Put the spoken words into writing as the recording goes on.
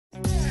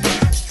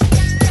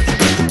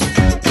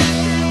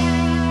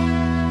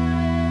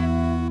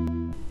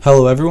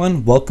Hello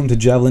everyone, welcome to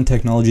Javelin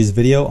Technology's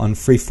video on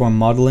Freeform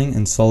Modeling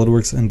in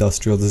SolidWorks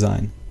Industrial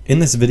Design. In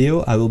this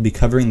video, I will be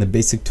covering the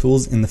basic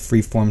tools in the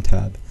Freeform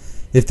tab.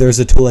 If there is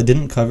a tool I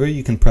didn't cover,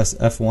 you can press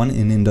F1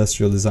 in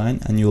Industrial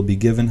Design and you will be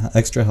given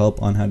extra help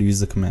on how to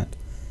use the command.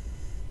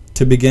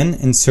 To begin,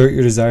 insert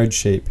your desired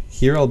shape.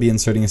 Here I'll be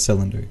inserting a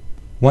cylinder.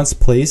 Once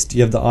placed,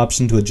 you have the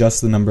option to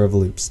adjust the number of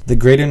loops. The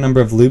greater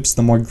number of loops,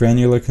 the more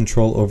granular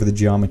control over the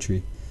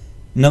geometry.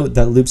 Note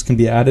that loops can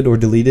be added or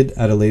deleted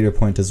at a later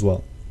point as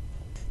well.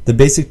 The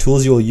basic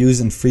tools you will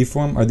use in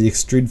Freeform are the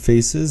Extrude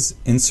faces,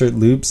 insert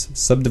loops,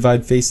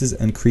 subdivide faces,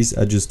 and crease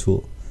edges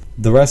tool.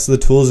 The rest of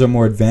the tools are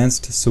more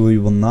advanced, so we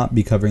will not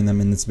be covering them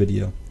in this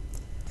video.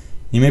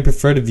 You may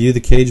prefer to view the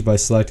cage by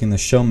selecting the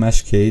Show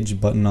Mesh Cage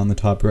button on the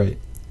top right.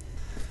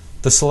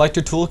 The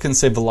selector tool can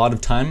save a lot of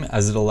time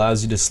as it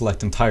allows you to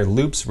select entire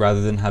loops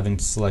rather than having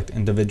to select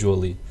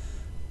individually.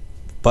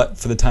 But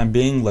for the time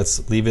being,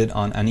 let's leave it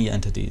on any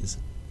entities.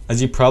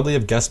 As you probably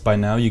have guessed by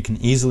now, you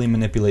can easily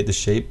manipulate the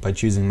shape by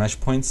choosing mesh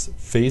points,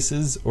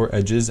 faces, or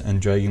edges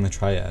and dragging the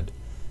triad.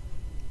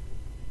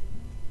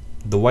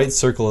 The white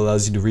circle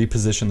allows you to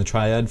reposition the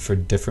triad for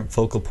different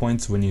focal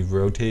points when you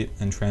rotate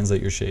and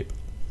translate your shape.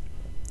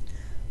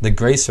 The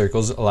gray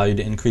circles allow you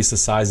to increase the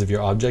size of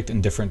your object in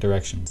different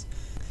directions.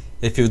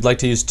 If you would like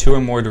to use two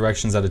or more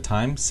directions at a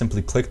time,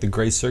 simply click the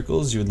gray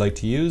circles you would like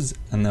to use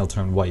and they'll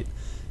turn white.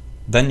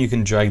 Then you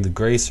can drag the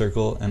gray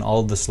circle and all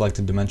of the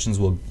selected dimensions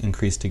will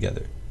increase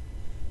together.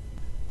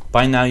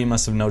 By now you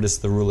must have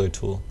noticed the ruler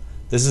tool.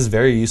 This is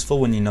very useful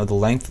when you know the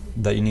length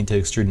that you need to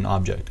extrude an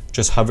object.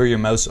 Just hover your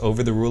mouse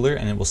over the ruler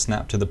and it will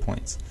snap to the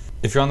points.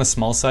 If you're on the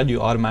small side,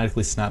 you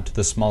automatically snap to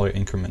the smaller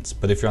increments,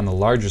 but if you're on the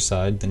larger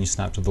side, then you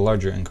snap to the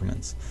larger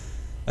increments.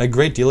 A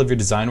great deal of your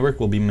design work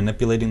will be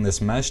manipulating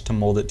this mesh to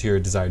mold it to your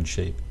desired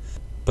shape.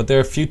 But there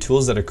are a few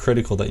tools that are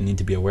critical that you need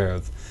to be aware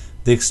of.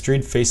 The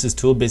Extrude Faces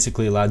tool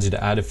basically allows you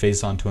to add a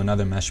face onto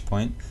another mesh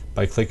point.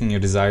 By clicking your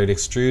desired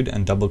extrude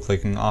and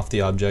double-clicking off the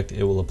object,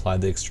 it will apply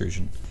the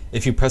extrusion.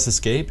 If you press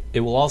escape,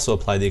 it will also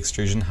apply the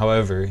extrusion,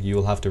 however, you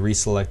will have to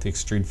reselect the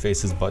Extrude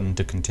Faces button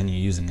to continue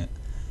using it.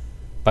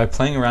 By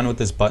playing around with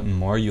this button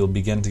more, you will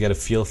begin to get a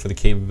feel for the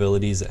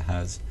capabilities it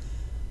has.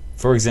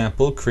 For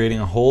example, creating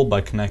a hole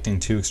by connecting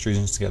two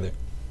extrusions together.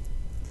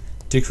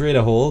 To create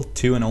a hole,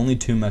 two and only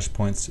two mesh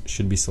points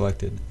should be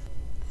selected.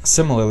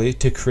 Similarly,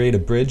 to create a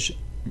bridge,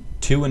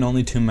 two and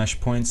only two mesh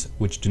points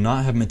which do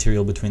not have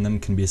material between them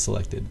can be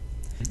selected.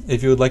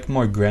 If you would like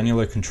more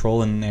granular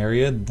control in an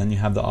area, then you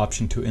have the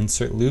option to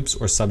insert loops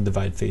or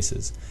subdivide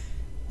faces.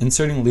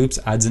 Inserting loops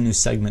adds a new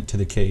segment to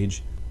the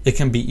cage. It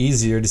can be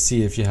easier to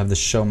see if you have the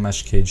Show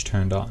Mesh Cage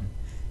turned on.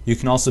 You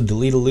can also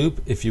delete a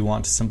loop if you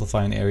want to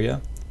simplify an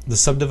area. The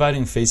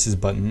Subdividing Faces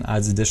button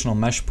adds additional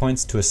mesh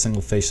points to a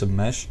single face of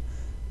mesh,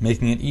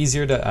 making it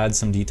easier to add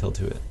some detail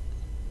to it.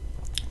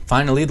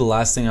 Finally, the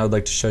last thing I would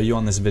like to show you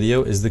on this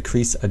video is the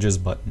Crease Edges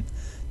button.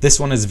 This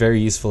one is very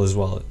useful as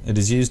well. It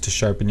is used to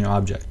sharpen your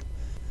object.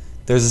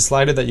 There's a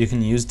slider that you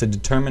can use to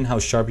determine how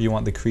sharp you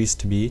want the crease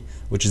to be,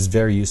 which is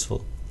very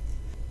useful.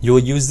 You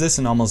will use this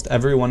in almost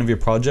every one of your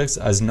projects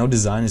as no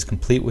design is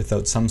complete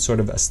without some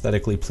sort of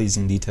aesthetically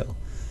pleasing detail.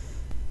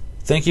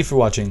 Thank you for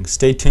watching.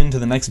 Stay tuned to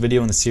the next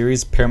video in the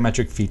series,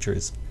 Parametric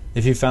Features.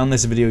 If you found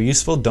this video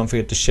useful, don't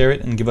forget to share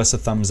it and give us a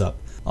thumbs up.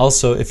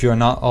 Also, if you are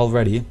not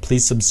already,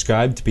 please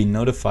subscribe to be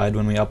notified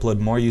when we upload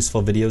more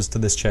useful videos to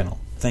this channel.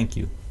 Thank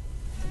you.